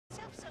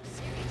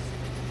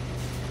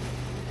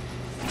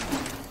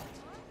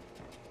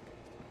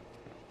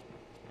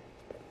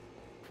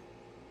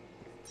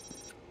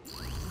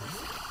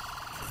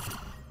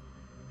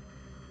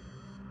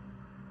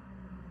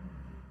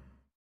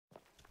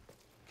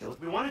Okay,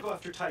 look, we want to go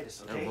after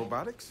Titus, okay? And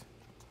robotics?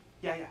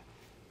 Yeah.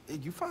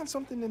 You find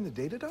something in the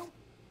data, though?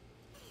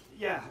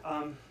 Yeah,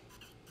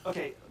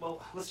 okay,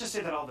 well, let's just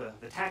say that all the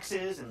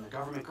taxes and the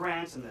government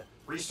grants and the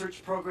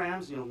research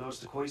programs, you'll notice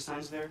the Koi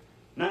signs there,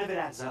 none of it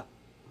adds up,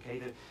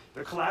 okay?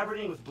 They're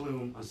collaborating with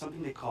Bloom on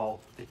something they call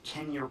the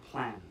 10-year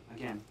plan.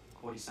 Again,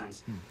 Koi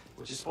signs,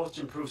 which is supposed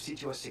to improve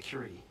CTOS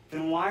security.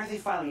 Then why are they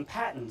filing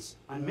patents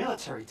on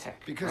military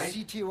tech, Because right?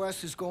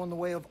 CTOS is going the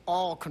way of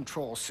all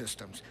control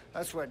systems.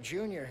 That's what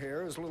Junior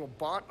here is, a little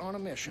bot on a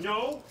mission.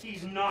 No,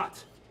 he's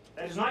not.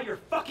 That is not your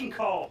fucking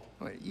call.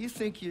 Wait, you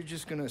think you're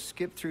just gonna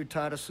skip through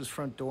Titus's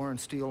front door and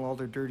steal all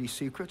their dirty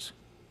secrets?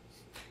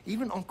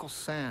 Even Uncle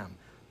Sam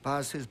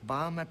buys his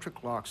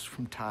biometric locks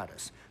from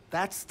Titus.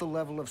 That's the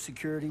level of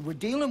security we're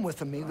dealing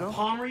with, amigo. A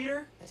palm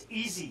reader? That's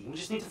easy. We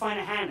just need to find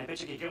a hand. I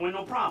bet you could get one,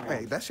 no problem.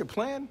 Hey, that's your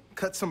plan?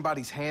 Cut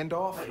somebody's hand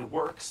off? But it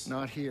works.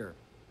 Not here.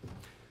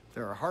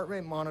 There are heart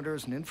rate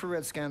monitors and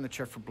infrared scan that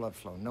check for blood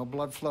flow. No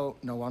blood flow,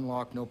 no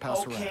unlock, no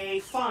pass around.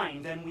 Okay,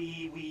 fine. Then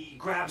we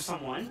grab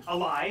someone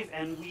alive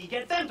and we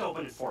get them to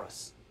open it for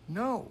us.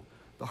 No.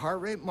 The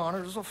heart rate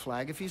monitors will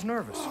flag if he's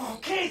nervous.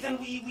 Okay, then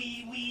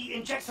we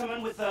inject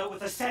someone with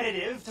a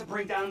sedative to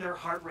bring down their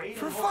heart rate.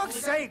 For and fuck's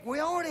sake, we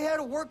already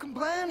had a working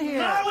plan here.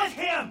 Not with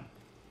him!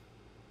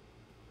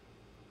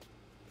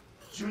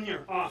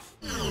 Junior, off.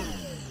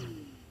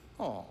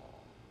 Oh.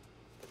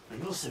 Now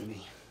you listen to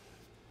me.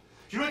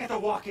 You don't get to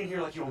walk in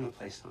here like you own the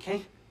place,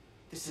 okay?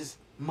 This is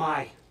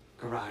my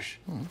garage.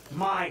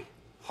 My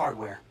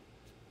hardware.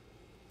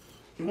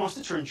 He wants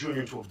to turn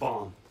Junior into a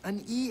bomb.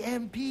 An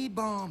EMP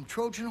bomb,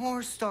 Trojan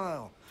horse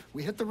style.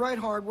 We hit the right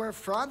hardware,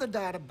 fry the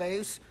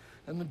database,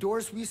 and the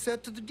doors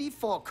reset to the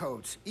default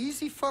codes.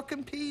 Easy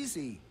fucking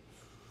peasy.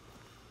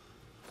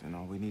 Then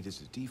all we need is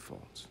the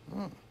defaults.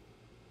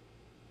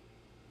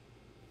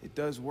 It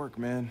does work,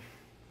 man.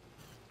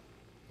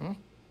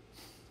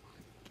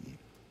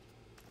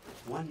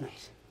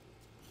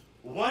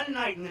 One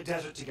night in the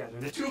desert together,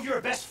 and the two of you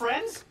are best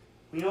friends?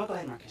 Well, you know what? Go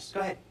ahead, Marcus. Go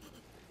ahead.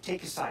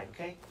 Take his side,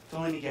 okay?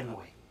 Don't let me get in the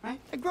way, right?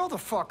 Hey, grow the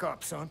fuck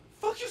up, son.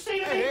 Fuck you say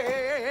to me?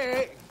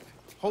 Hey.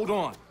 Hold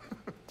on.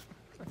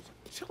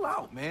 Chill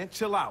out, man.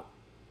 Chill out.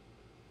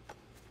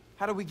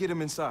 How do we get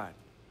him inside?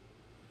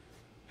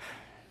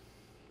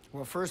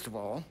 Well, first of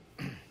all,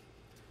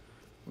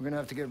 we're gonna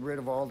have to get rid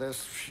of all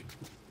this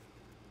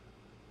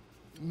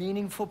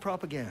meaningful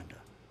propaganda.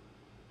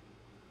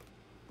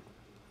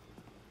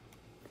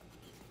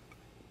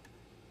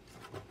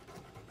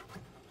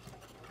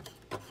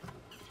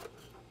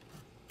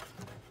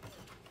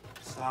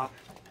 Stop.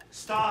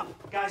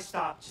 Stop. Guys,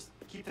 stop. Just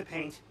keep the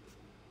paint.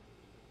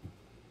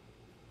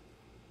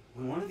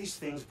 When one of these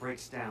things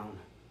breaks down,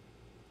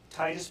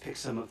 Titus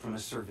picks them up from a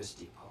service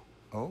depot.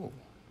 Oh.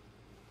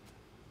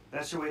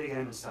 That's your way to get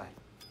him inside.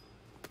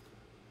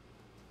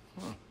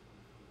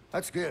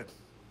 That's good.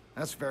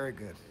 That's very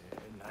good.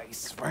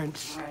 Nice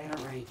French.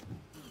 All right.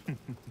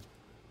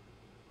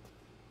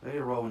 Ready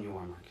to roll when you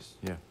are, Marcus.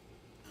 Yeah.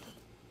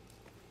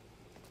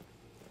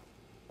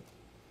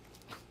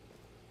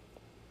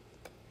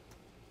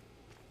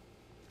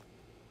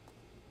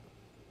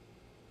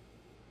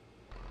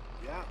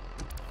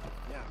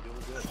 Yeah, I'm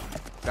doing good.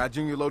 Got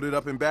Junior loaded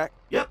up and back?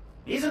 Yep,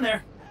 he's in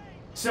there.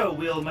 So,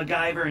 we'll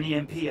MacGyver an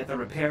EMP at the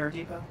repair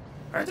depot?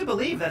 Hard to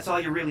believe that's all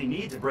you really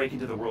need to break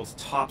into the world's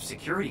top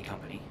security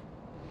company.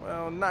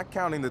 Well, not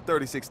counting the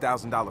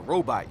 $36,000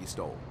 robot you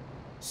stole.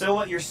 So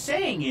what you're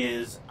saying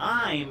is,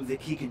 I'm the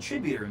key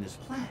contributor in this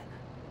plan.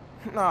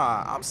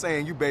 Nah, I'm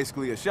saying you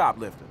basically a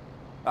shoplifter.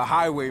 A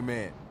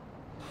highwayman.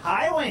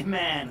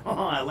 Highwayman!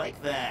 Oh, I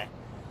like that.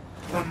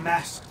 The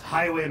masked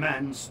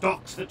highwayman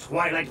stalks the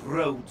twilight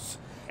roads,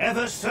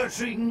 ever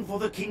searching for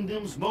the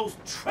kingdom's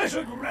most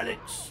treasured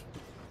relics.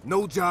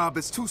 No job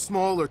is too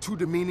small or too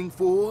demeaning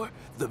for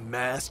the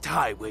masked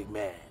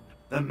highwayman.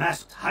 The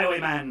masked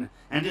highwayman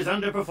and his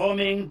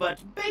underperforming but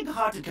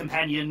big-hearted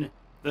companion,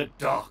 the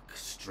Dark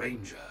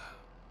Stranger.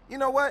 You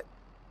know what?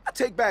 I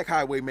take back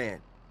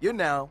highwayman. You're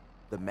now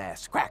the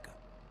masked cracker.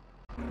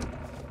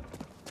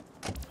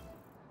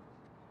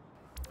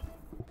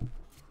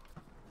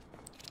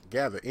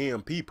 Gather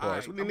EMP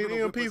parts. What do you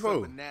need EMP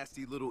for? A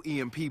nasty little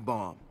EMP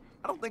bomb.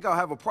 I don't think I'll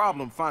have a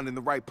problem finding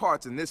the right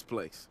parts in this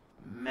place.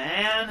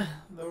 Man,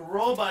 the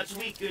robots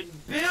we could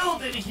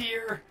build in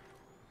here.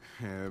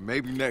 Yeah,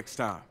 maybe next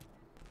time.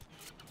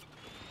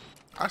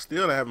 I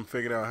still haven't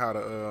figured out how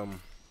to,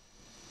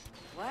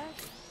 What?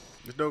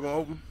 This door gonna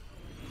open?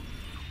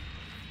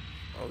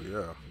 Oh,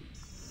 yeah.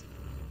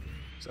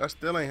 So I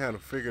still ain't had to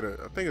figure it.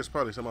 I think it's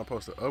probably something I'm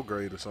supposed to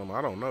upgrade or something.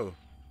 I don't know.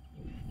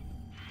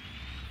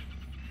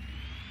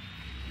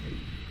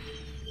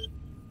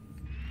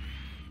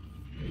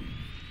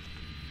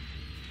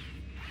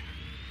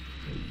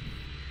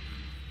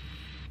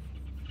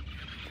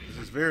 This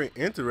is very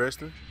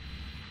interesting.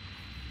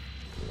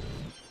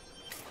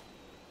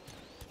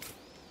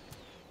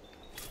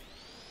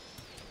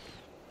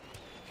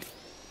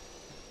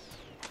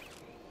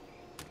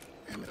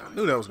 Damn it, I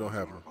knew that was gonna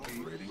happen.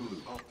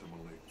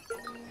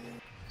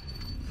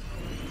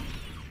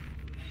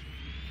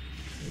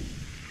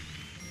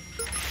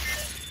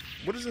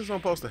 What is this I'm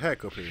supposed to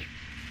hack up here?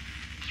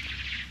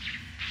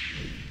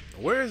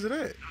 Where is it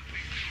at?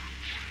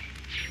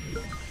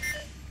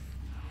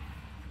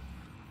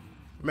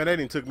 Man, they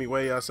didn't took me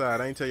way outside.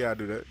 I ain't tell y'all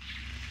to do that.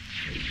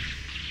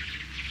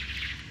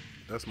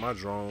 That's my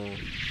drone.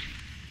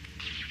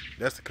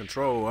 That's the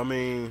control. I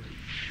mean,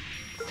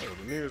 oh,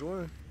 the nearest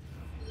one.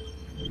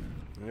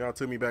 And y'all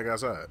took me back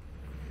outside.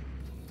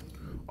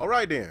 All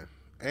right then.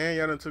 And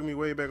y'all done took me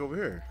way back over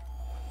here.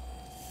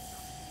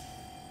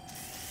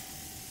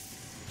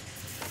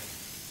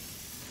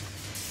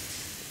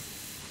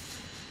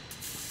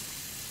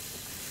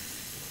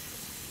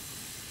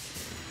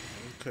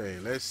 Okay,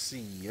 let's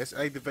see. Let's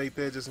activate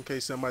that just in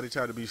case somebody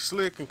try to be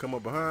slick and come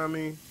up behind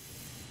me.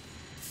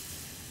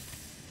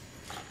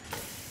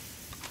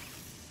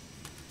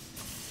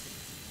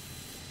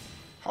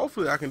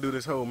 Hopefully I can do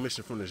this whole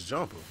mission from this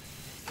jumper.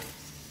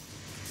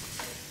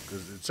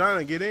 Because trying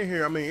to get in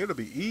here, I mean, it'll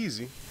be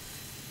easy.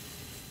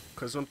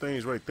 Because some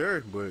things right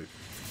there, but...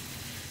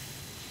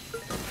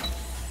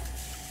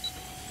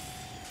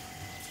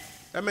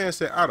 That man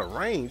said out of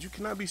range. You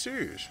cannot be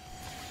serious.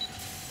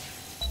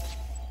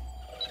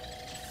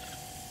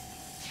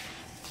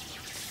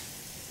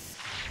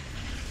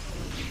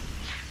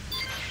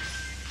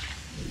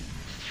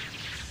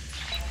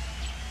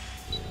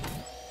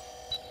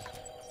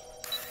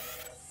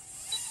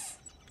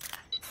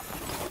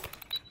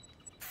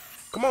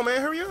 Come on,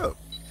 man, hurry up.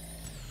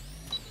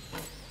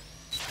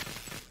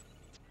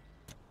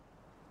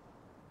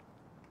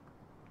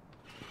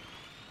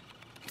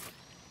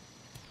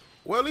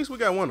 Well, at least we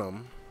got one of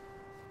them.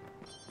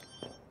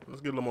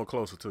 Let's get a little more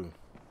closer, too.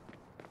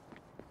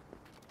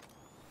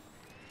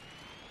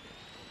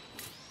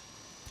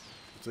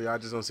 So y'all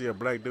just don't see a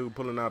black dude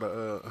pulling out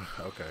a,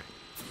 okay.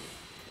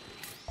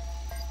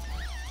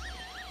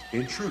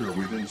 Intruder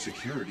within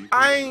security.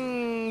 I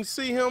ain't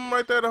see him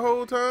right there the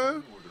whole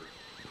time.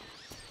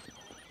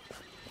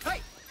 Hey!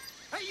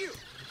 Hey, you!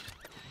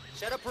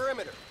 Set a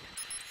perimeter.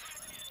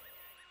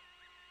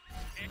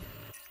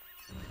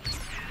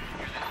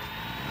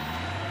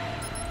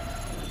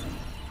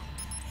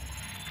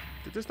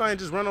 Did this thing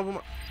just run over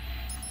my...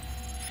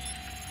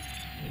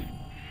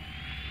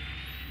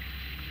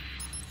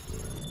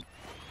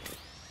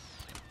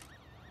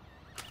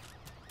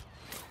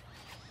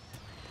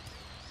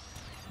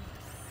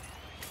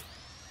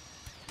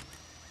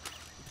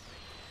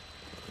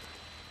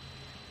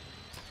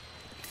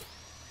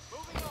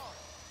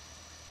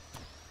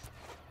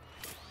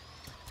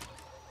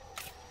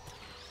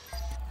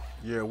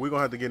 Yeah, we're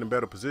gonna have to get in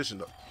better position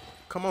though.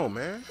 Come on,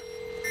 man.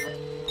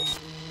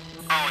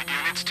 All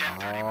units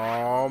 1030.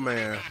 Oh,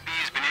 man. EB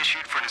has been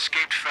issued for an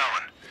escaped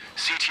felon.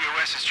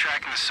 CTOS is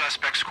tracking the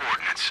suspect's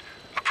coordinates.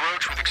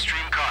 Approach with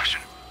extreme caution.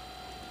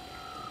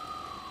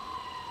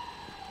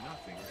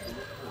 Nothing to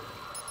report.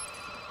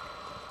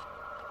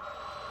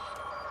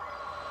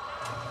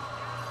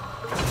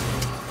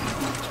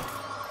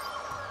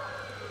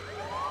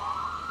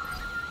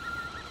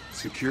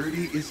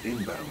 Security is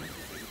inbound.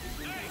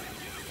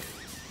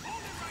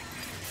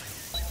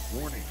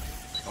 Warning.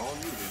 All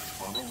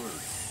units on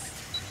alert.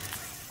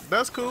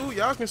 That's cool.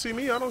 Y'all can see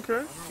me. I don't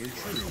care.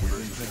 Intruder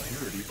within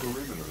security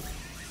perimeter.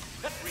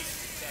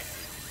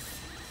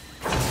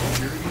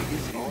 Security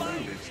is all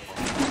units on.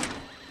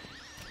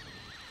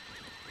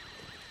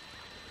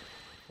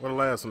 What the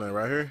last one at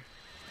right here?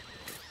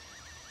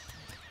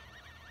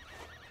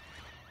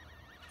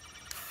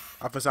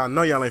 Officer, I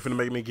know y'all ain't finna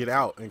make me get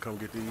out and come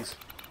get these.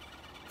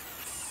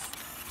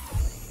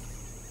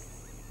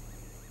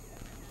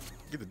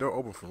 Get the door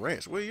open for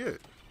Ranch. Where you at?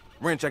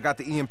 Wrench, I got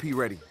the EMP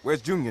ready. Where's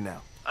Junior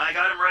now? I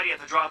got him ready at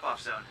the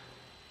drop-off zone.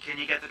 Can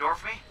you get the door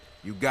for me?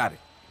 You got it.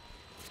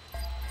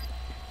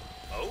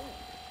 Oh,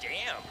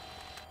 damn.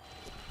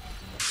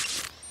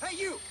 Hey,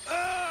 you!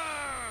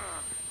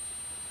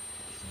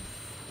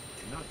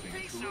 Nothing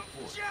to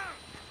report.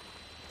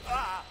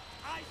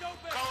 Eyes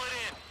open! Call it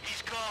in.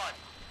 He's gone.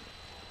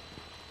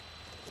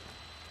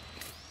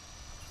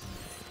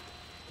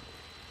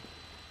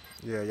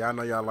 Yeah, y'all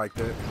know y'all like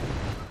that.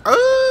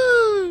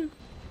 Oh!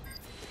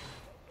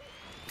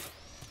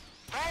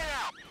 Fire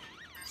out.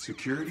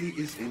 Security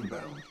is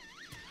inbound.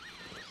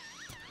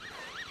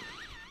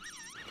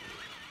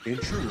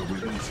 Intruder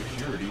within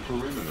security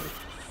perimeter.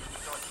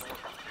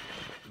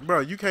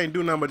 Bro, you can't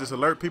do nothing but just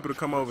alert people to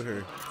come over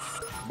here.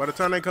 By the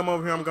time they come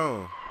over here, I'm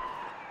gone.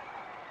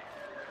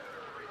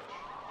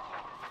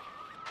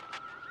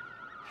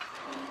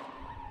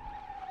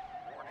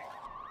 Warning.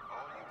 All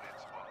units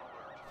on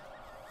alert.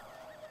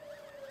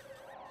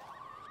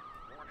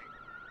 Warning.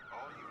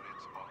 All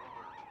units on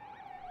alert.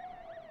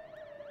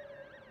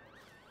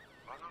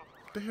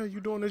 What the hell you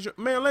doing this?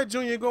 Man, let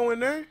Junior go in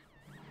there.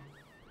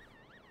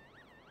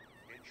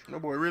 No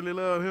boy really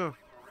love him.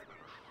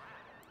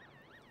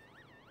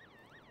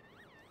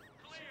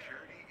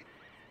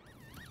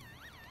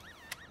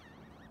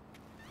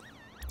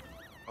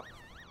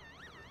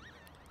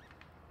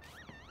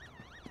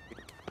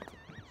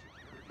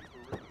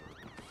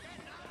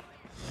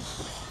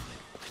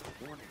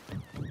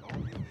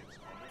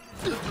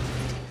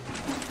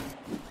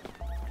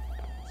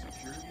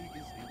 Security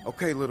is inbound.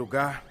 Okay, little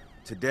guy.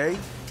 Today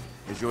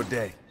is your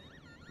day.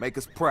 Make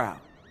us proud.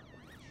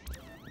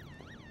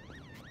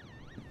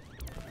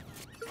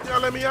 Y'all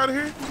let me out of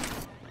here?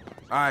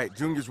 All right,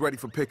 Junior's ready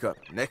for pickup.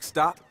 Next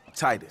stop,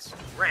 Titus.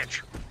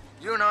 Wrench,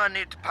 you and I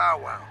need to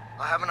powwow.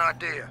 I have an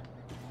idea.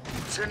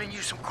 I'm sending you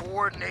some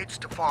coordinates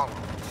to follow.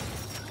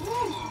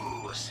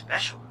 Ooh, a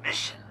special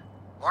mission.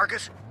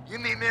 Marcus, you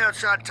meet me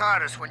outside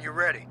Titus when you're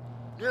ready.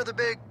 Near the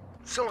big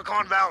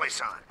Silicon Valley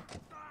sign.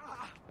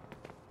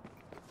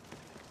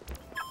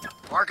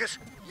 Marcus,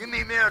 you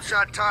meet me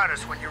outside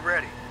Titus when you're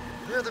ready.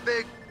 Near the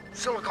big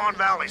Silicon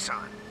Valley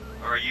sign.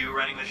 Are you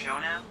running the show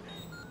now?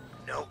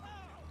 Nope.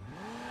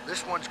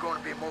 This one's going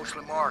to be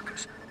mostly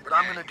Marcus, but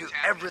I'm going to do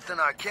everything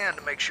I can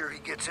to make sure he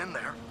gets in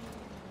there.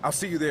 I'll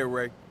see you there,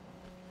 Ray.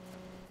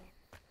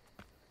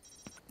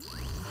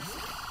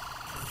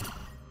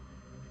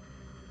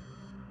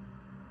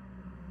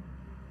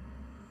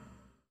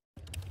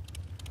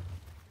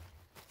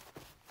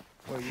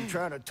 Well, you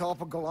trying to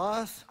topple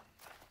Goliath?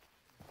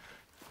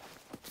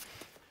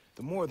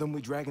 The more of them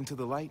we drag into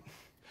the light,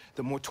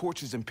 the more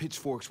torches and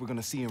pitchforks we're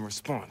gonna see in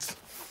response.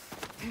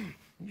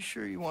 You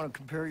sure you want to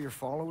compare your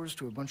followers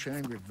to a bunch of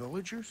angry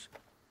villagers?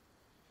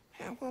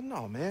 Yeah, well,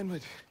 no, man,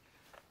 but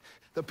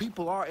the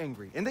people are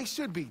angry, and they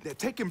should be. They're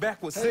taking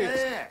back what's Hey, theirs.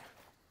 hey.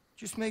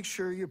 Just make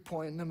sure you're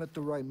pointing them at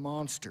the right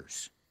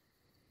monsters.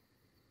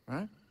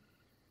 Right?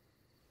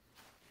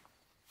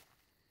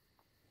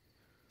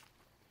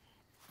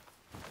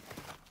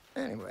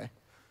 Anyway,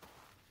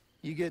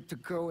 you get to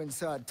go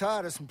inside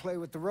Titus and play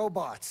with the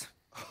robots.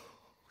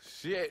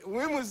 Shit,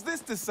 when was this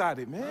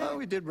decided, man? Oh,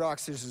 we did rock,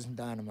 scissors, and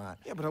dynamite.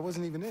 Yeah, but I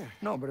wasn't even there.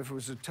 No, but if it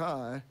was a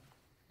tie,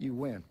 you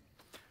win.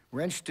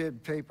 Wrench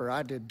did paper,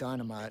 I did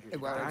dynamite.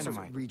 Well, it's a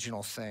Dynamite.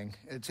 regional thing.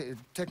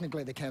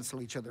 Technically, they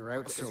cancel each other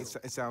out, so...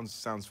 It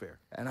sounds fair.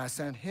 And I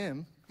sent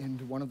him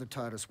into one of the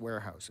Titus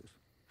warehouses.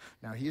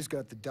 Now, he's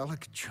got the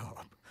delicate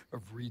job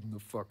of reading the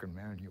fucking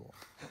manual.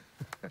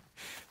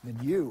 Then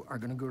you are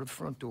gonna go to the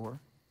front door,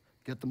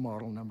 get the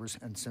model numbers,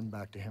 and send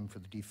back to him for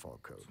the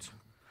default codes.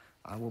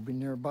 I will be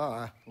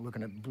nearby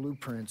looking at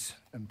blueprints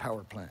and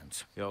power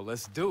plans. Yo,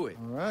 let's do it.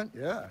 All right?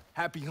 Yeah.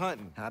 Happy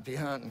hunting. Happy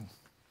hunting.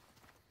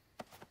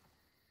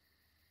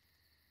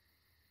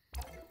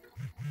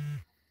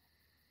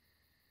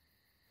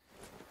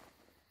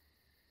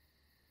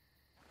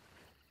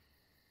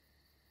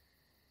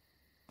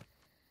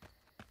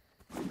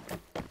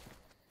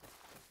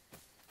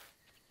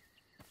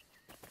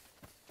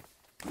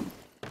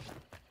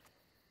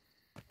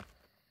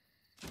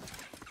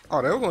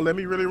 Oh, they were gonna let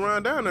me really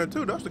run down there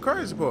too. That's the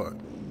crazy part.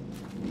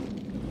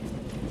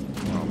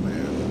 Oh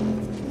man.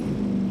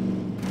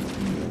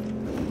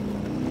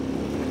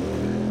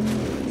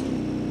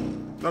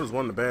 Notice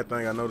one of the bad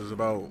things I noticed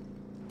about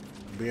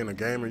being a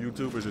gamer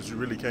YouTuber is that you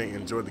really can't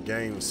enjoy the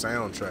game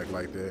soundtrack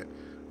like that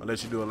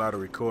unless you do a lot of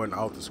recording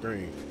off the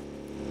screen.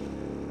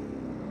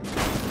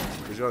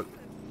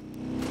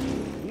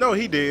 No,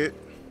 he did.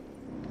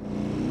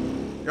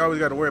 You always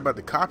got to worry about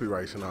the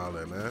copyrights and all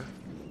that, man.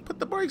 Put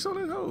the brakes on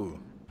his hoe.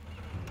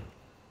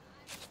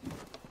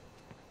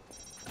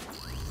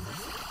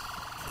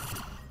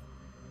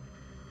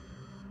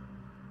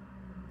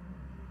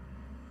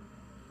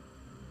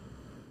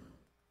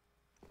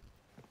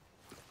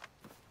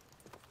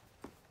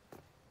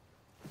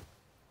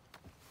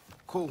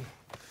 Cool.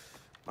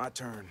 My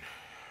turn.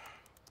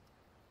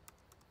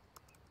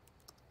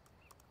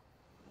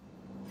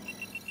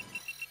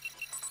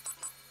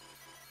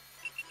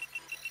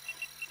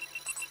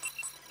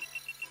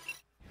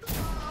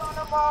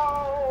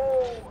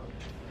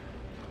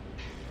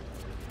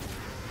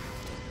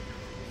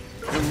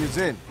 Junior's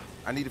in.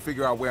 I need to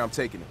figure out where I'm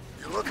taking him.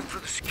 You're looking for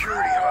the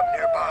security hub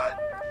nearby.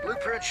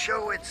 Blueprints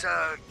show it's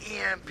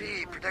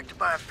EMP protected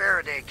by a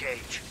Faraday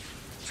cage.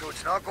 So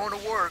it's not going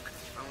to work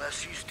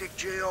unless you stick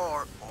JR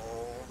all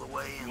the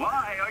way in.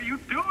 Why are you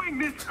doing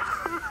this?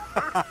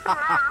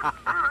 That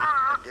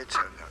did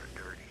sound kind of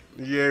dirty.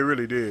 Yeah, it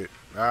really did.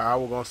 I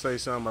was gonna say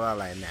something, but I was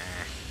like, nah.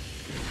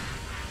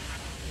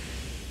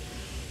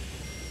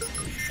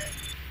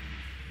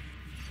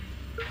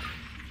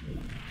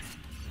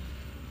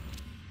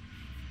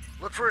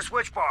 Look for a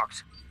switch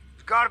box.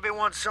 There's got to be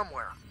one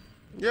somewhere.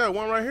 Yeah,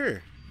 one right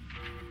here.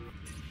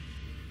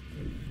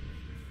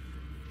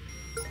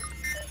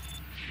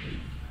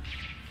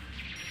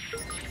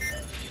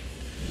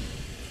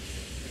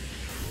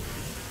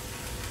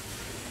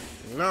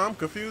 No, I'm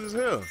confused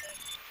as hell.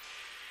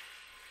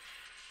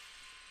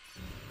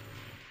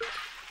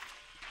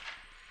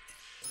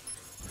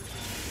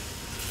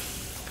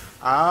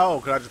 Oh,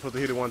 cause I just supposed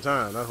to hit it one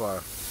time. That's why.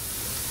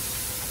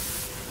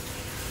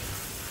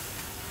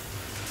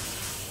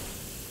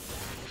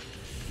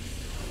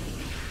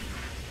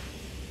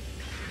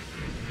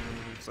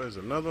 So there's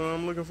another one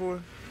I'm looking for.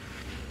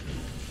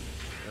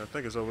 Yeah, I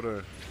think it's over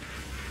there.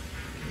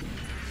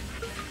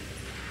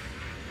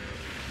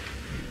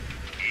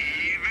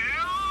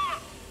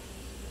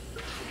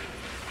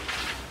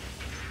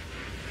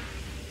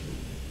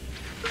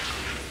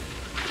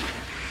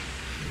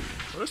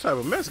 Well, this type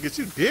of mess gets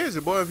you dizzy,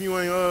 boy, if you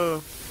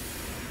ain't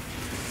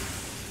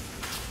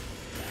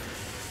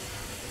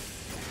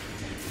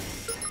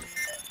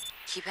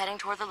Keep heading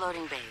toward the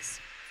loading bays.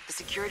 The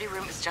security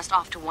room is just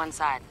off to one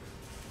side.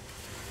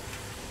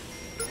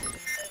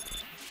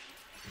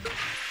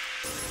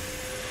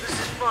 This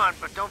is fun,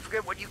 but don't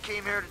forget what you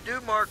came here to do,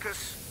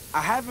 Marcus.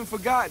 I haven't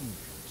forgotten.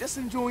 Just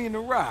enjoying the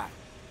ride.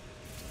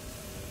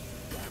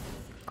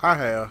 I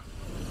have.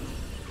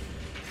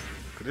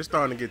 Cause it's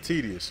starting to get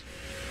tedious.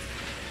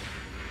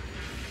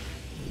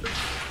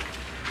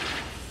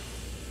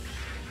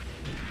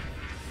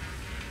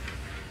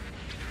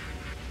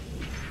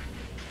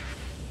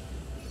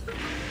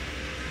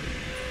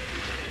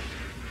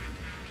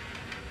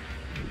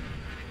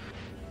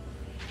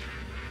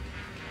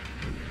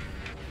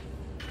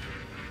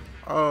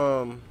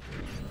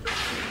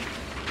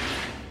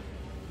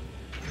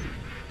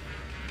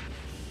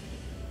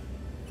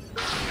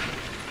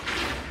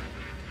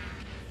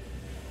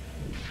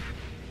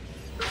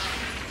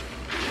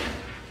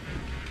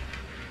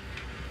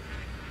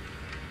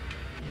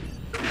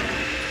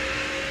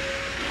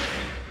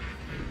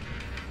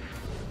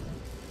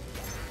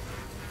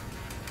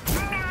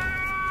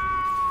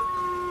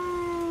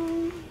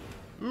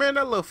 Man,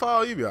 that little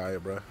fall, you be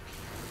alright, bro.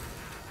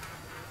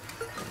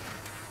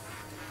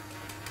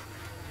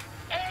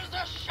 There's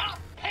a sharp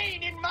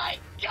pain in my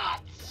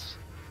guts!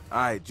 All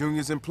right,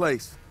 Junior's in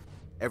place.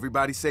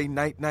 Everybody say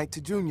night-night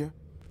to Junior.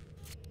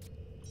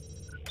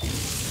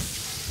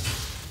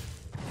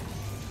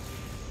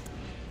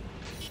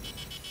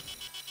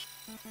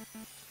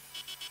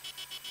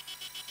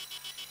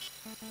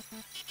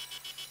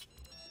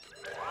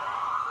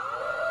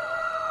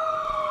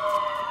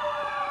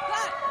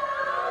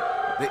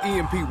 The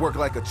EMP worked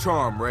like a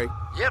charm, Ray.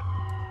 Yep.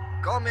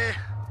 Call me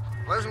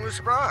pleasantly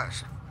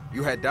surprised.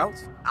 You had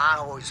doubts? I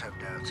always have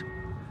doubts.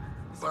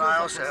 But I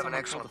also have an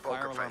excellent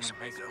poker face,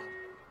 amigo.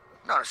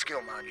 Not a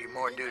skill, mind you,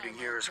 more due to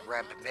years of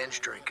rampant binge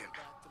drinking.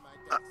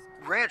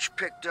 Ranch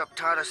picked up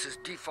Titus's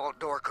default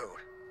door code.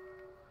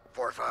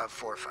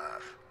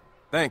 4545.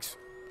 Thanks.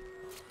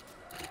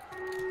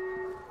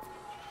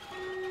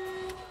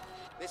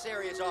 This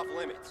area's off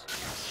limits.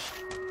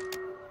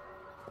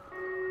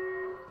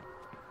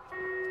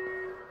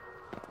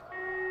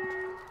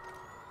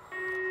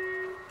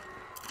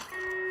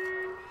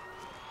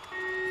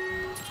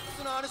 It's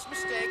an honest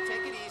mistake.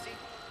 Take it easy.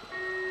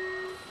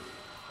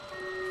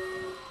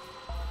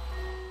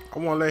 I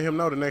want to let him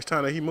know the next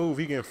time that he move,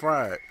 he getting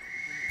fried.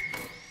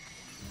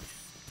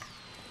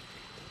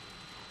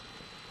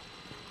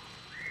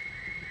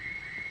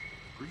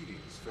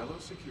 Greetings, fellow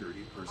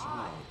security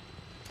personnel.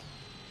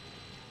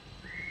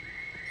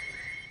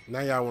 Now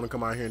y'all want to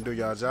come out here and do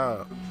y'all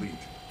job. Complete.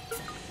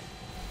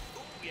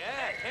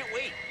 Yeah, can't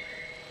wait.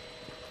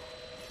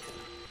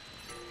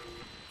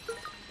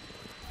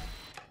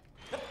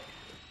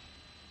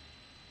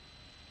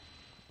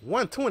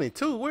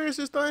 122. Where is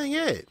this thing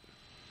at?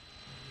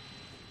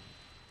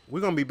 We're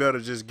gonna be better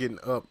just getting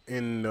up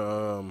in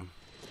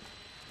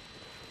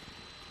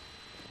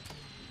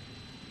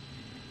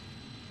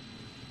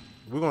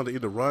we're gonna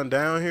either run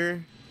down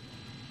here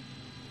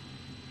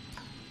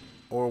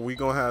or we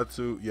gonna have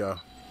to, yeah.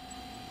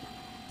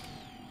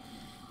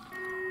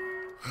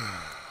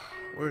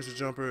 Where's the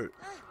jumper at?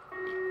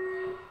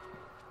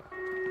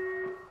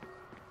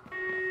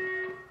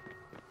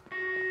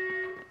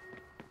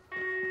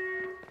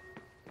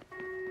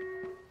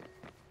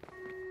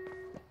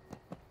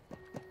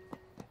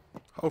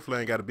 Hopefully I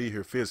ain't gotta be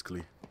here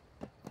physically.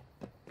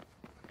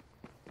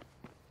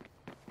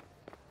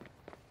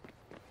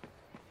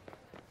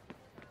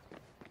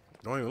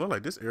 Don't even look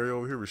like this area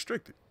over here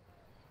restricted.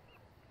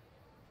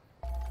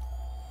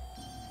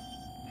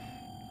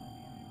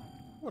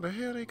 What the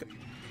hell they got?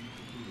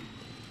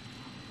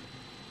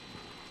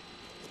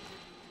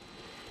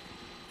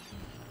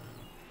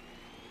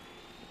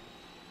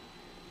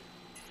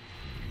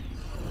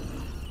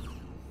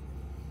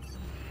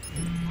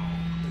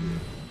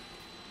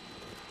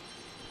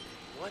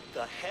 What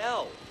the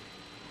hell?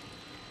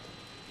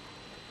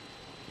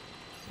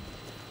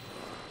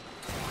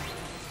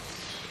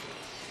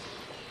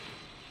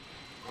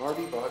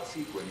 Harvey bot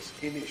sequence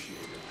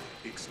initiated.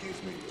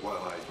 Excuse me while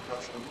I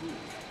crush a move.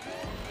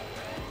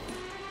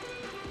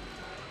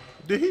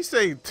 Did he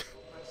say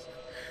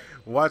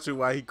watch it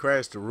while he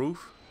crashed the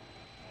roof?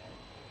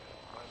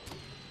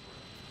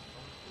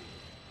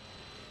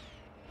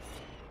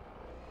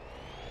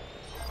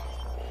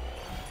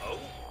 Oh,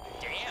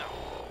 damn.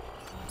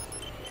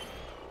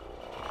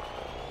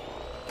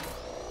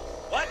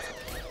 What?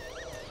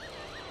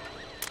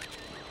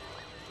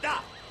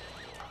 Stop!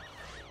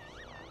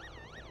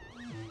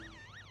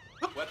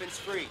 Weapons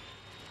free.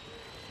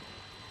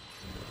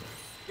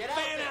 Get out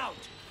Fan there. out!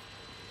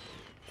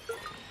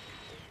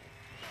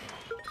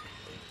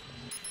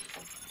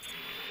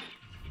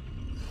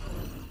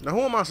 Now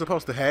who am I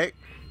supposed to hack?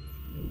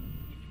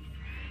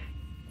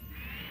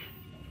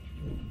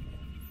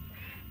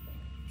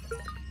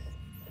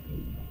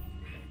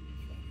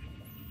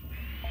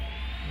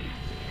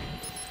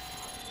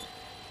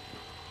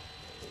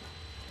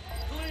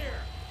 Clear!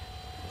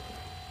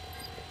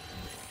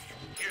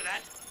 Hear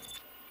that?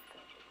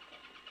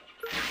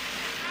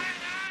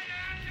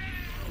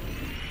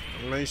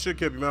 Man, you should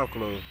keep your mouth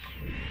closed.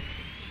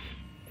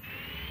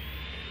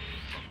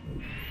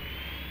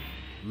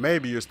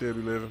 Maybe you'll still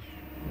be living.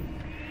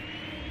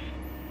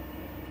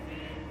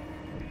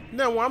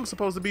 Now, where I'm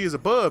supposed to be is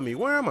above me.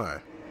 Where am I?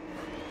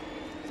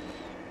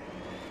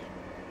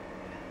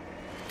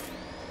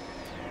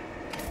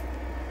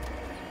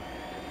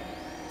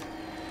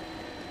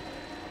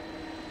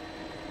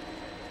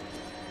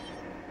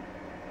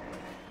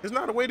 There's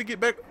not a way to get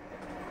back.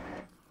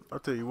 I'll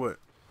tell you what.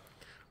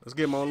 Let's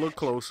get him on a little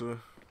closer.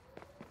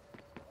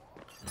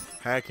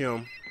 Hack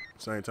him.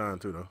 Same time,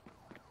 too, though.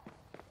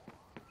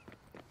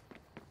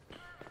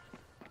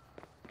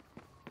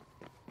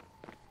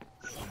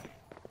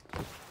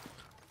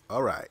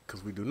 Alright,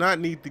 because we do not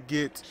need to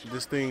get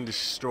this thing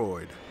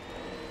destroyed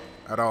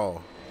at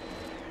all.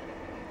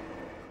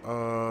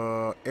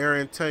 Air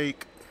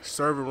intake,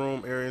 server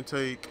room, air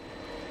intake.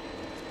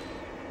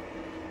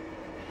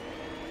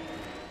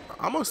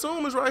 I'm gonna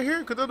assume it's right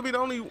here because that'll be the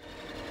only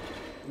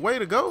way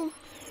to go.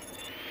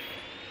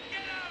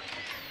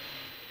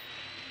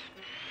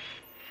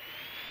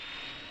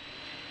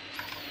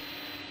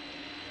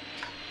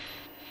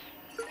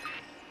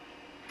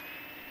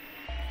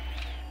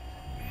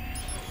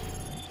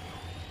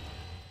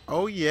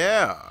 Oh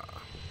yeah.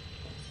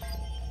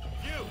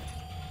 You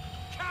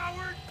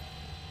coward!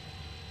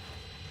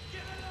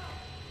 Give it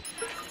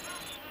up!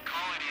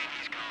 Call it in,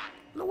 he's gone.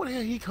 Know where the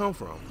hell he come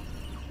from?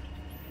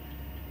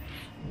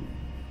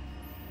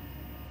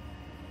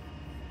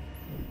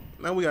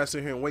 Now we gotta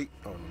sit here and wait.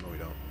 Oh no, we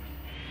don't.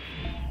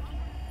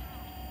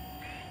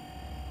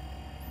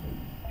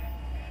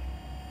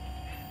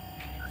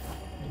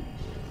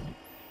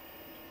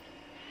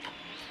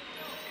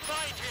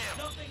 Find him!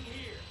 Nothing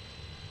here!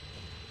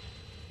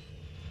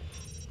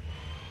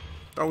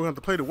 Thought we were gonna have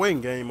to play the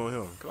waiting game on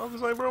him. Cause I was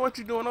just like, bro, what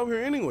you doing over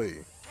here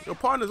anyway? Your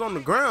partner's on the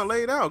ground,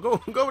 laid out.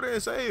 Go over there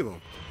and save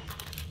him.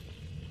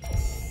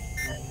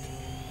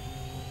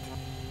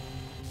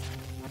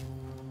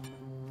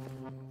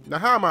 Now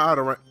how am I out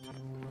of range?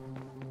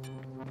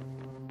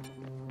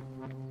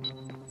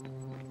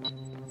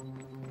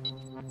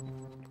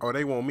 Oh,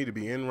 they want me to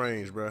be in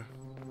range, bruh.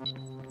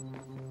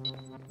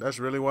 That's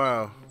really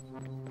wild.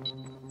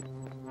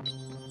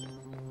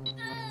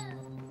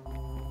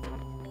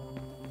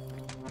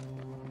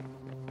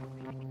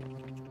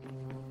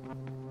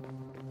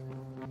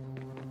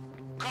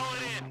 Call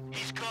it in!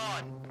 He's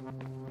gone!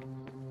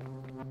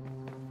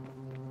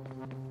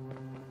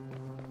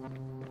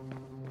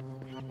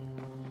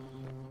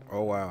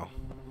 Oh, wow.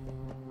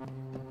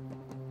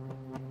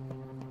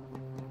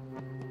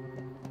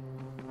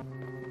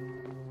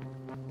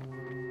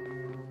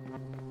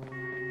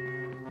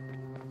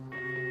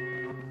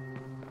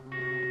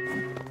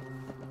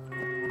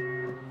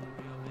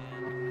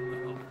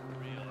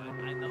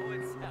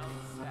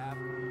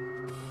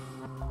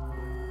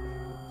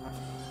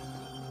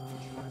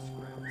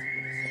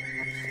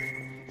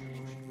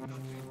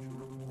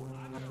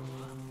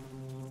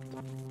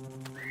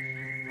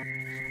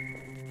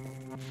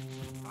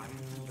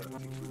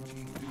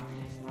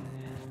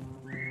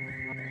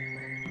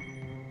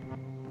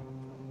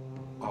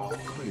 All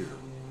clear.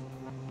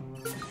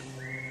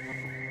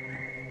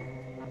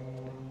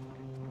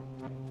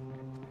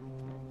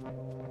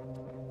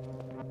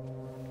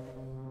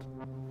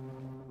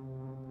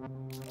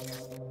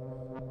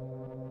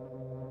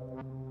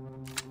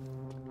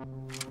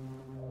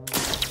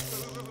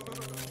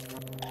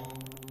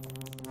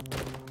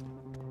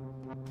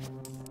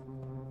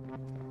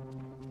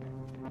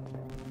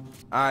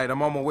 Alright,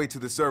 I'm on my way to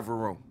the server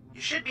room.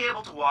 You should be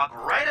able to walk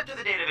right up to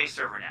the database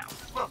server now.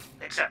 Well,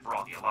 except for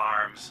all the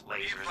alarms,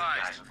 lasers, and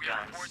guys with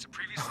guns.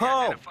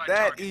 Oh,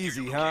 that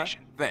easy, huh?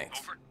 Thanks.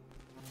 Over.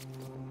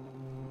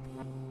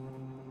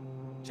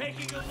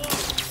 Taking a look!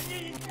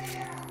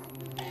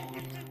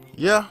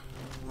 Yeah.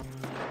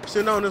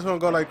 Should know this gonna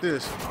go like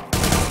this.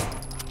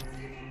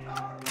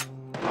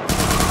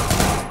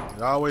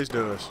 It always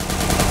does.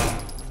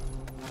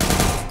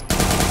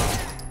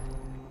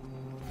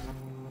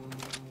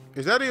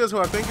 Is that who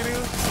I think it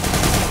is?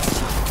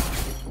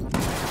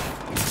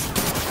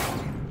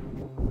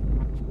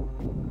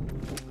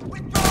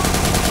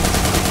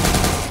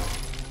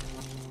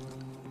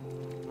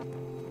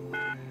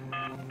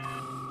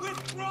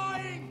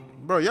 Withdrawing!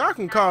 Bro, y'all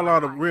can call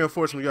all the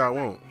reinforcement y'all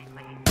want.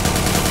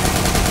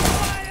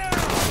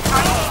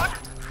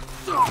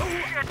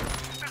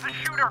 There's a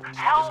shooter!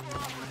 Help!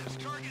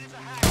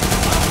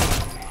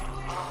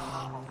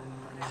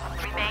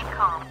 Remain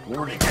calm.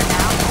 Warning. Police are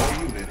now. All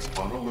units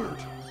on alert.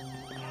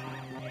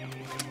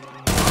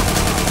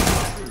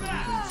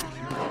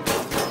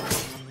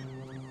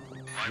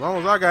 As long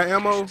as I got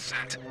ammo,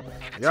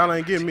 y'all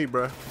ain't getting me,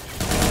 bruh.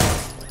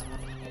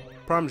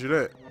 Promise you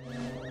that.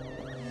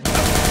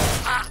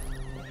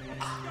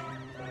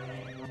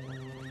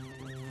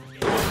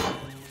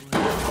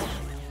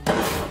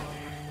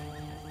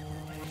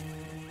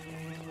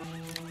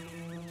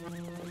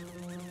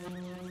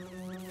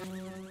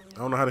 I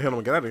don't know how the hell I'm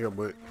gonna get out of here,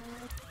 but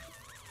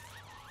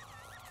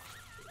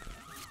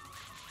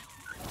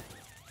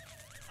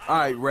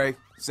Alright, Ray.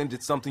 Send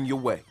it something your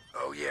way.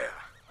 Oh, yeah.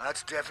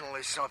 That's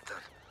definitely something.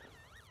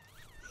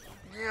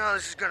 Yeah,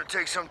 this is gonna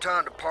take some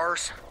time to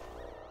parse.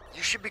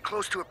 You should be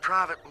close to a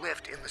private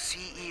lift in the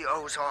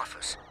CEO's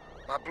office.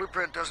 My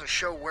blueprint doesn't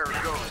show where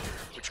it goes,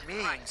 which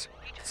means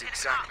it's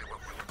exactly what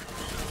we're looking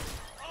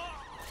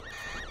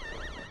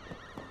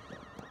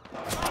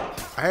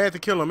for. I had to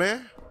kill him,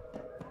 man.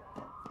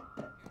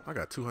 I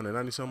got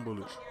 290-something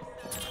bullets.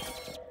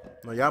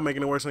 Now, y'all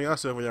making it worse on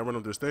yourself when y'all run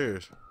up the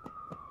stairs.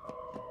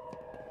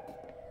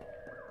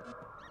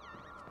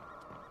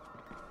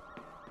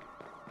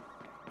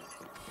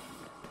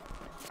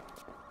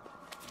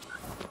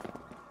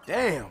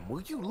 Damn,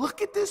 will you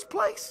look at this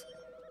place?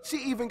 She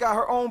even got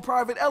her own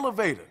private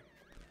elevator.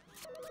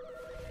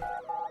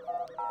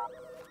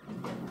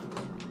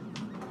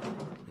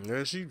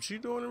 Yeah, she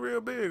doing it real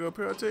big up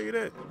here, I'll tell you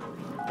that.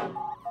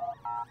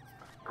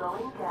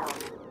 Going down.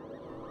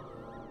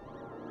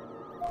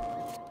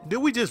 Did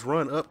we just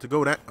run up to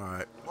go down? All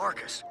right.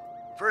 Marcus,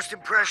 first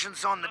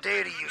impressions on the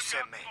data you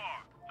sent me.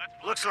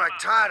 Looks like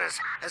Titus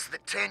has the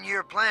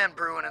 10-year plan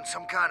brewing in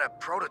some kind of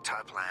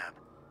prototype lab.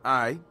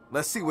 Alright,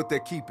 let's see what they're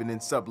keeping in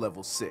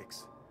sub-level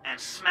 6. And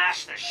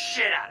smash the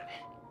shit out of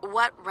it.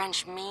 What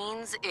Wrench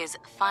means is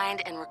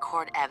find and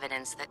record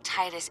evidence that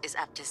Titus is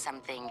up to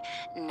something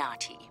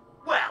naughty.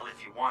 Well,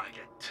 if you want to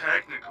get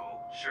technical,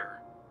 sure.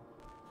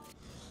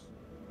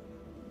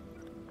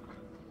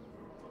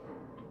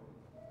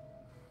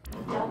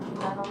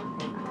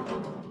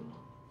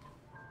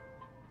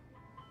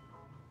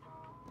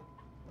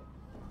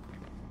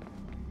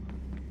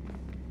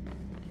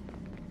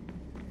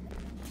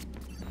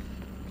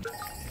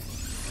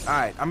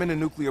 Alright, I'm in a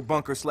nuclear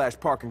bunker /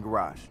 parking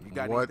garage. You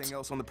got What? anything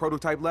else on the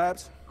prototype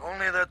labs?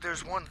 Only that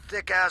there's one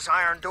thick-ass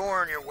iron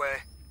door in your way.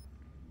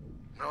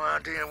 No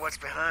idea what's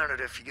behind it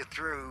if you get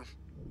through.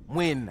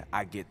 When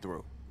I get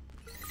through.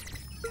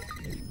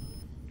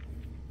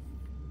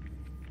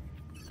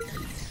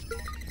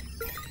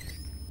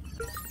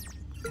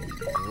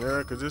 Yeah,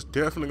 because it's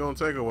definitely going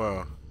to take a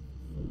while.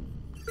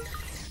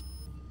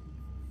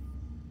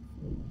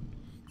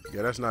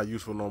 Yeah, that's not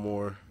useful no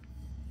more.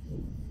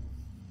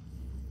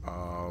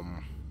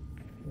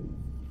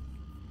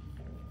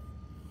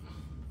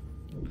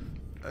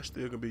 That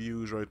still can be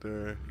used right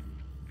there.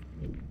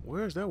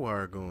 Where's that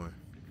wire going?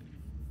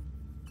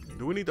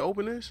 Do we need to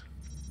open this?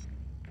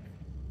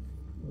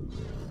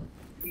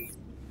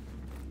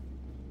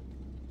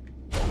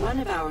 One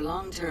of our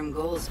long-term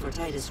goals for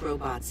Titus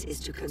robots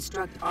is to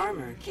construct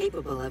armor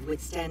capable of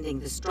withstanding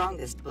the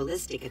strongest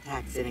ballistic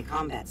attacks in a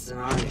combat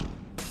scenario.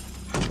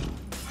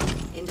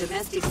 In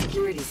domestic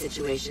security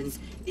situations,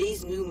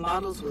 these new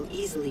models will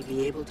easily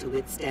be able to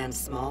withstand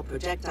small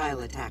projectile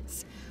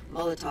attacks,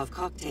 Molotov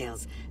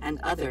cocktails, and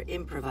other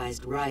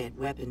improvised riot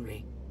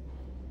weaponry.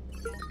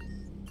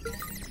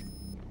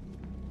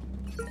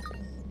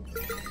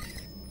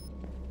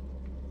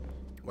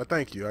 Well,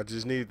 thank you. I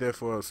just needed that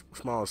for a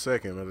small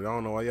second. I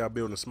don't know why y'all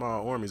building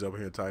small armies over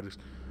here, Titus.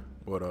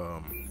 But,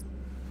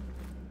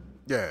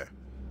 yeah.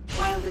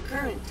 While the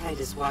current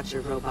Titus Watcher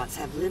robots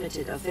have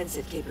limited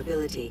offensive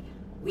capability,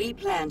 we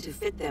plan to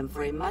fit them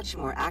for a much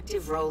more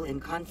active role in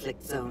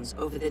conflict zones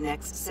over the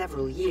next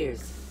several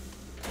years.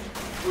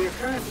 We're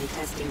currently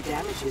testing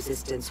damage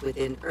resistance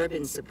within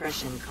urban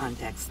suppression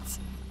contexts.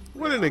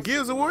 What in the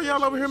Gears of War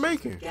y'all over here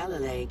making?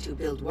 Galilei to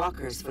build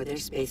walkers for their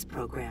space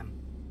program.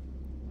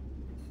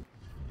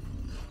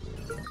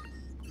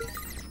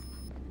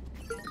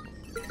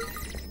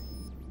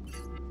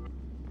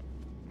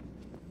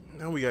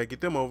 Now we gotta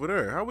get them over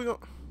there. How we gonna...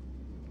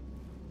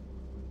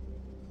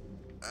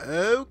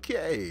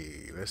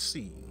 Okay, let's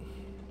see.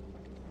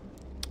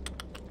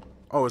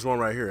 Oh, it's one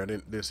right here. I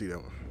didn't see that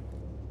one.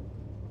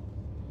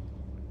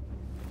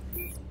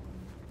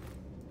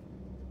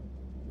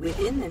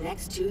 Within the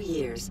next 2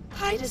 years,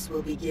 Titus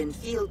will begin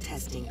field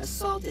testing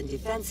assault and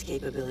defense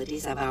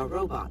capabilities of our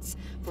robots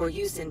for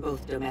use in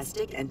both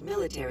domestic and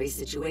military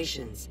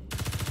situations.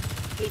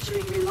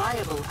 Featuring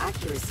reliable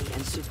accuracy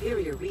and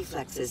superior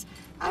reflexes,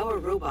 our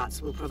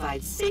robots will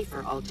provide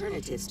safer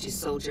alternatives to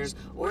soldiers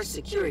or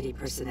security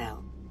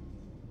personnel.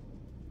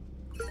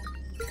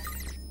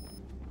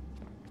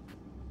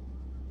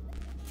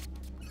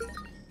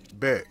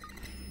 Bet.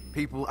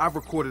 People, I've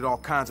recorded all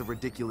kinds of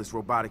ridiculous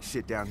robotic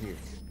shit down here.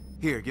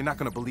 Here, you're not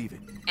gonna believe it.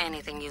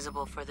 Anything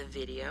usable for the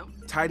video?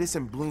 Titus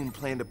and Bloom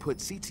plan to put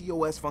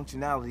CTOS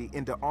functionality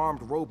into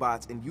armed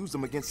robots and use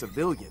them against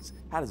civilians.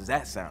 How does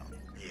that sound?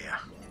 Yeah,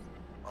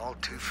 all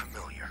too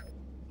familiar.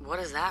 What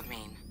does that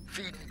mean?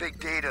 Feeding big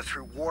data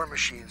through war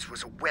machines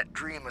was a wet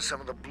dream of some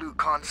of the blue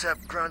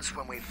concept grunts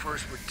when we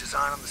first were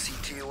designing the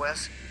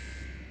CTOS.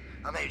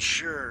 I made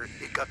sure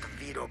it got the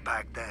veto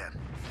back then.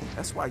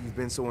 That's why you've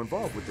been so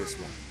involved with this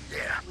one.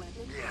 Yeah,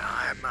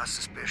 I had my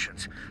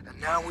suspicions. And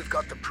now we've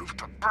got the proof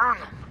to burn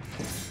them.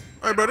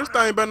 Hey, bro, this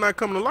thing better not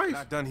come to life.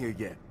 Not done here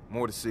yet.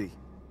 More to see.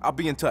 I'll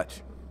be in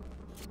touch.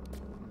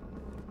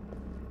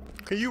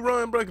 Can you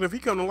run, bro? 'Cause if he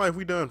come to life,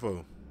 we done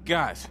for.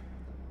 Guys,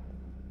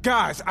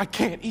 I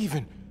can't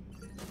even.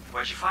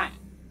 What'd you find?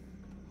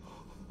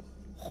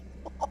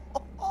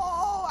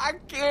 Oh, I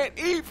can't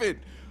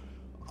even.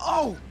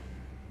 Oh.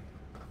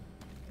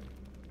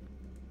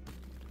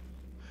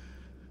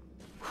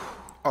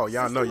 Oh,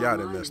 y'all know y'all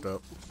done messed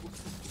up.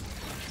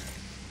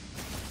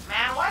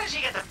 Man, why does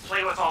he get to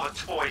play with all the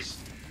toys?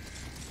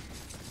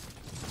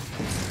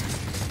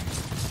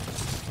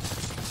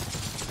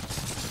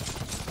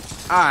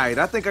 Alright,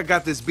 I think I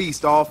got this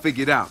beast all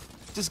figured out.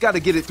 Just gotta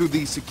get it through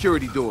these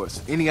security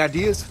doors. Any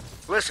ideas?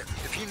 Listen,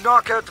 if you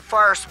knock out the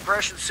fire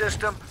suppression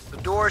system, the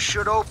doors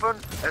should open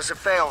as a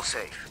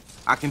failsafe.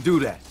 I can do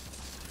that.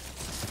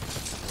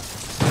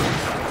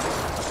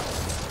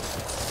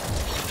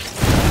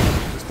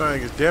 This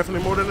thing is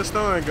definitely more than a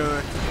stun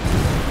gun.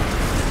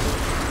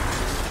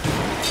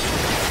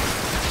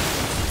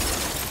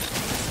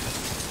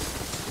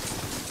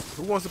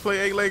 Who wants to play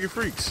eight-legged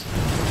freaks?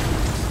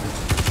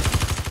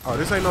 Oh,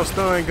 this ain't no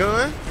stun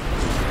gun.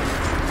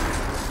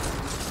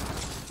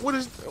 What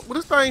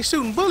this thing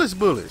shooting bullets?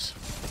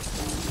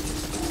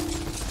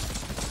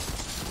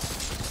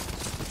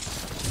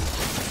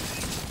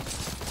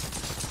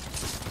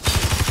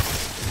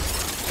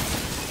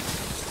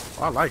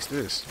 Oh, I like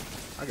this.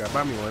 I gotta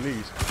buy me one of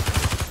these.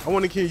 I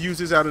wonder can you use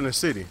this out in the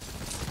city.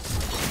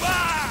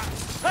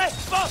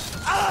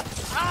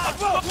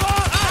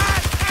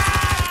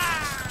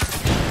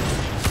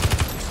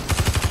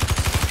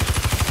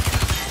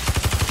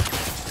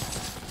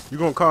 You're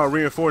gonna call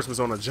reinforcements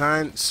on a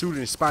giant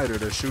shooting spider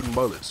that's shooting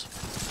bullets.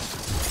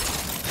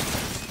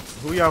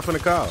 Who y'all finna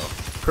call?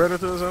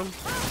 Predator or something?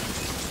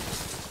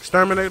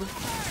 Exterminator?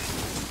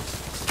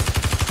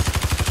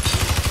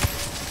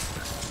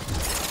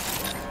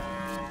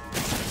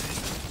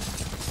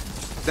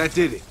 That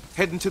did it.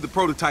 Heading to the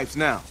prototypes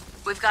now.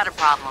 We've got a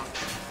problem.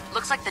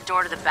 Looks like the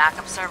door to the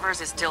backup servers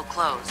is still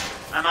closed.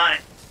 I'm on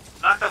it.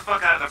 Knock the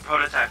fuck out of the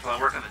prototype while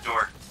I work on the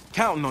door.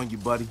 Counting on you,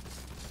 buddy.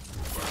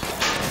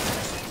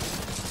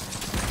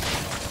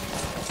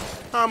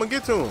 How I'm gonna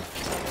get to him?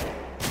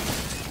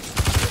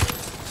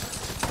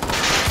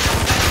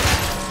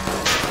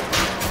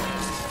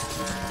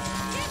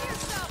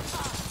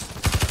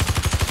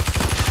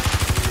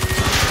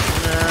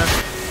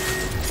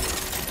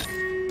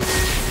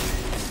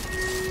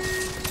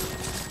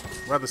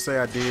 Rather say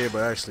I did,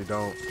 but I actually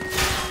don't.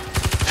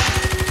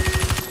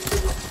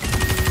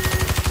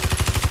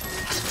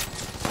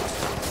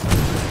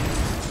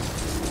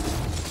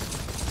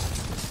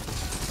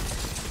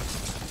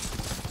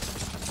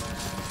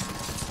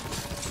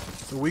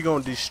 So we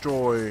gonna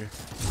destroy.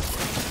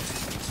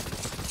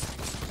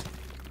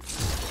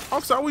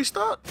 I'm sorry, we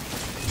stuck.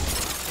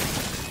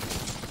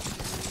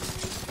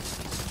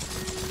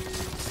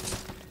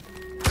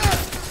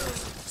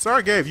 Sorry,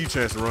 I gave you a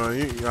chance to run.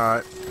 You all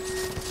right?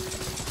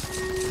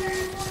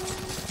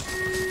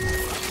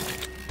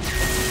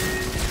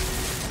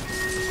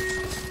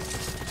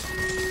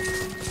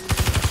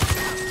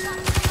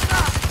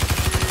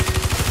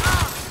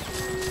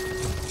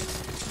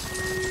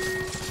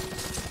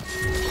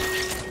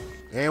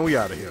 And we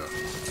out of here.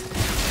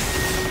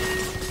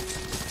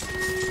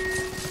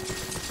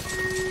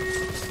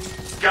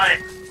 Got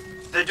it.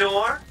 The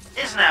door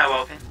is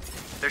now open.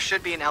 There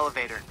should be an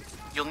elevator.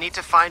 You'll need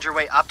to find your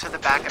way up to the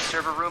backup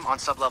server room on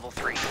sublevel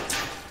 3.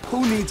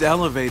 Who needs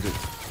elevators?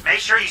 Make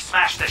sure you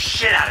smash the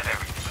shit out of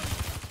everything.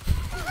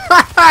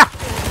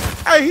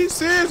 Hey, he's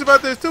serious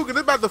about this too, because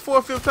it's about the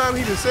 4th or 5th time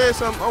he just said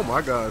something. Oh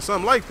my God,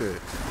 something like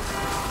that.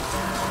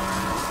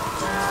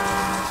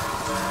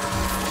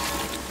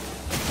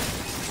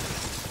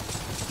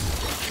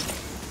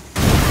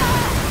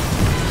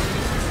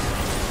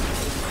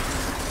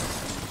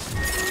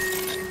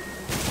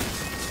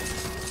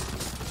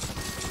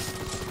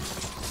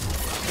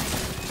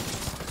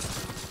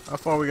 How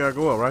far we gotta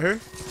go up? Right here?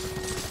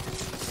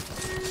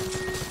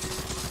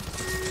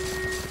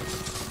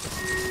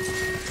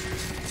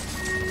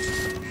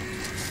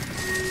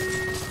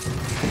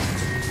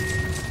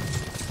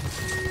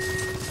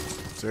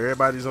 So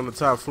everybody's on the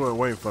top floor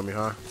waiting for me,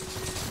 huh?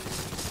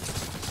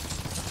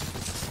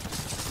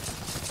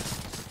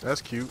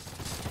 That's cute.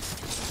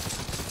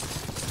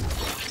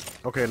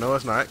 Okay, no,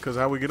 it's not, because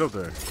how we get up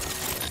there?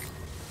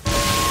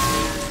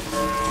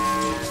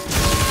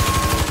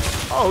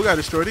 Oh, we gotta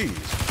destroy these.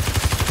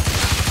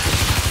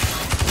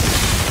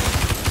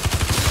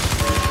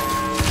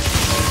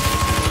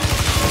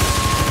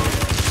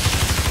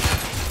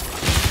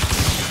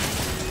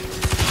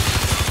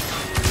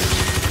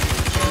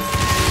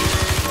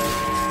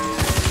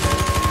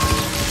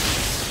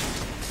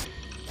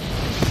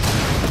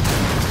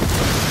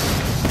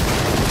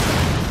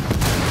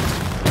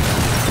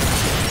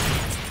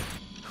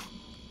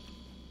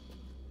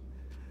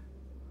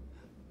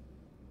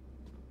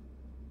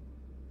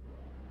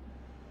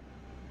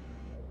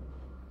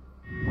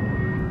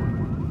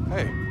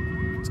 Hey,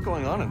 what's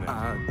going on in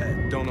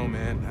there? Don't know,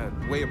 man.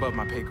 Way above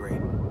my pay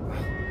grade.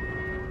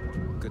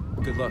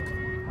 Good luck.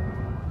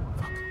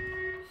 Fuck.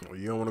 Well,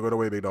 you don't want to go that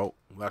way, big dog.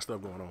 A lot of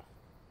stuff going on.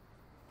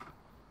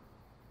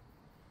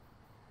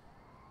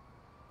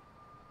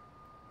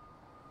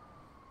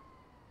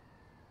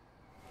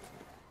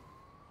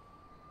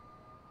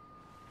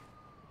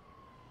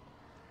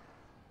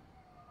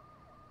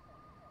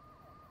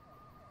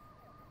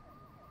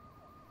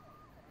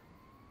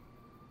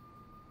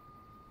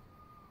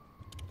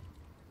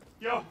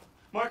 Yo,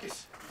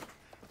 Marcus,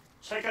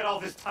 check out all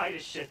this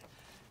Titus shit.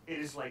 It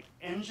is like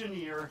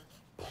engineer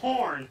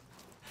porn.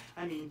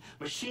 I mean,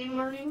 machine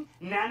learning,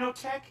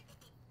 nanotech,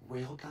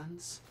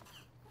 railguns.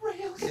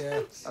 Railguns.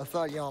 Yeah, I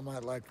thought y'all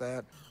might like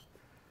that.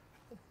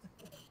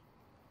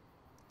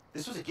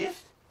 This was a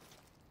gift?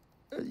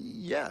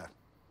 Yeah.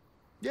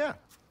 Yeah.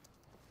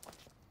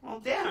 Well,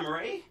 damn,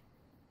 Ray.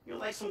 You're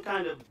like some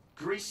kind of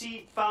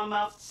greasy,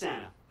 foul-mouthed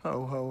Santa.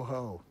 Ho, ho,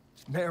 ho.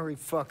 Merry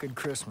fucking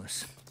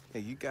Christmas. Hey,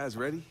 you guys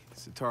ready?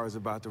 Satara's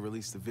about to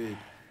release the vid.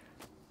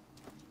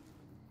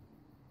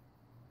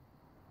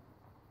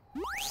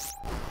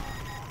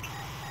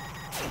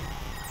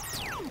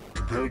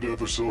 Compared to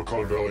other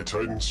Silicon Valley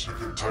titans,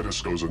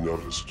 Titus goes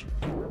unnoticed.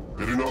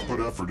 They do not put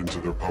effort into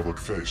their public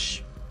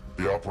face.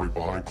 They operate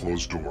behind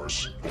closed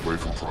doors, away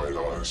from prying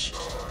eyes.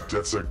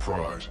 DedSec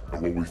pride,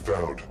 and what we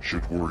found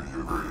should worry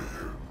you.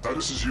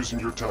 Titus is using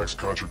your tax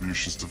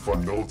contributions to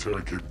fund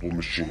military-capable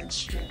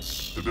machines.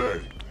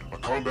 Today, a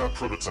combat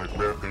prototype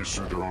rampaged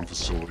through their own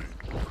facility,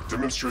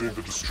 demonstrating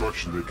the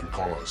destruction they can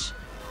cause.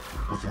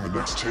 Within the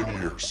next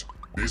 10 years,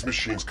 these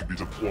machines could be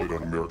deployed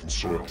on American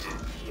soil.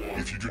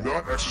 If you do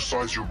not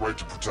exercise your right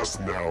to protest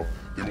them now,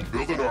 they will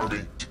build an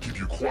army to keep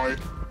you quiet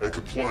and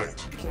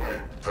compliant.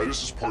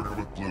 Titus has partnered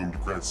with Bloom to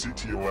grant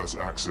CTOS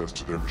access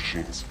to their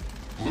machines.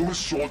 Bloom has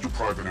sold your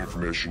private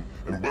information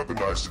and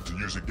weaponized it to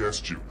use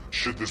against you,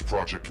 should this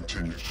project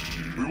continue.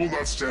 We will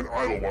not stand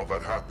idle while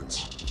that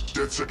happens.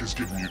 DedSec has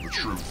given you the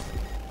truth.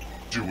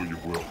 Do what you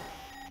will.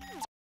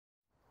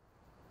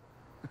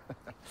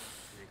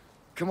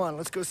 Come on,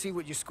 let's go see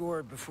what you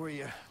scored before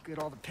you get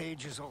all the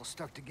pages all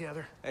stuck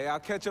together. Hey,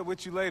 I'll catch up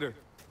with you later.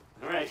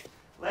 All right,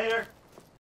 later.